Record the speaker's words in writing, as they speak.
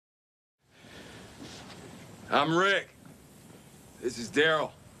I'm Rick. This is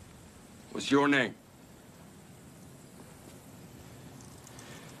Daryl. What's your name?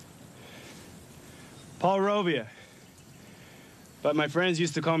 Paul Rovia. But my friends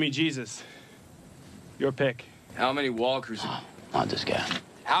used to call me Jesus. Your pick. How many walkers? Not this guy.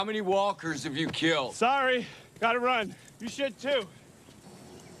 How many walkers have you killed? Sorry. Gotta run. You should too.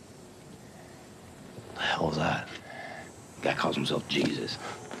 The hell is that? Guy calls himself Jesus.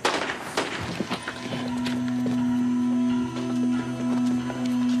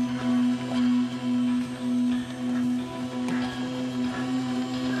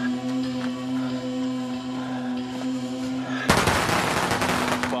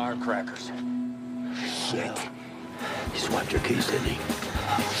 Firecrackers. Shit. He swiped your keys, didn't he?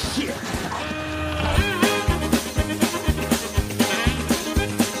 Shit.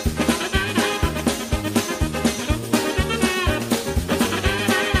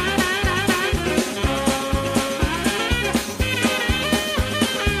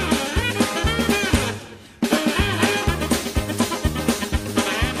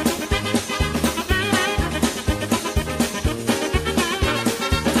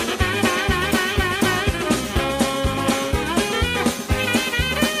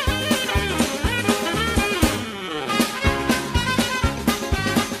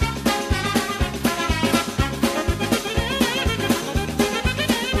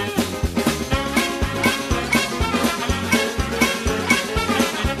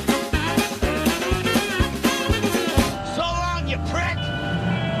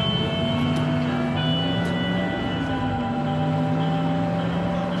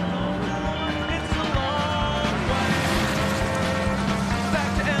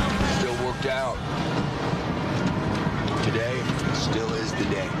 Out. Today still is the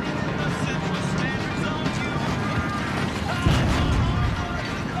day.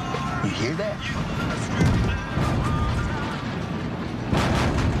 You hear that?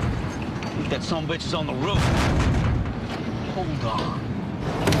 That son of a bitch is on the roof. Hold on.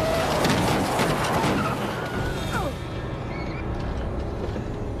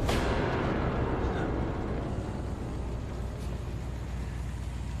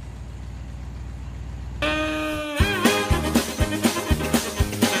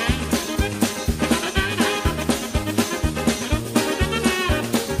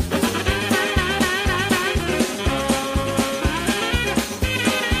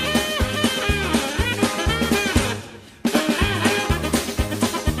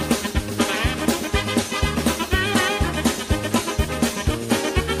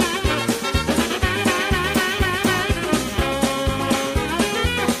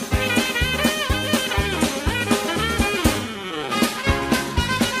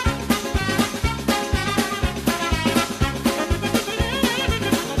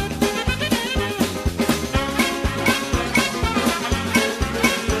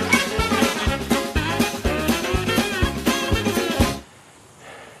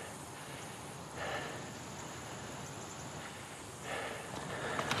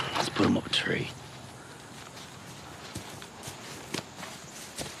 Let's put him up a tree.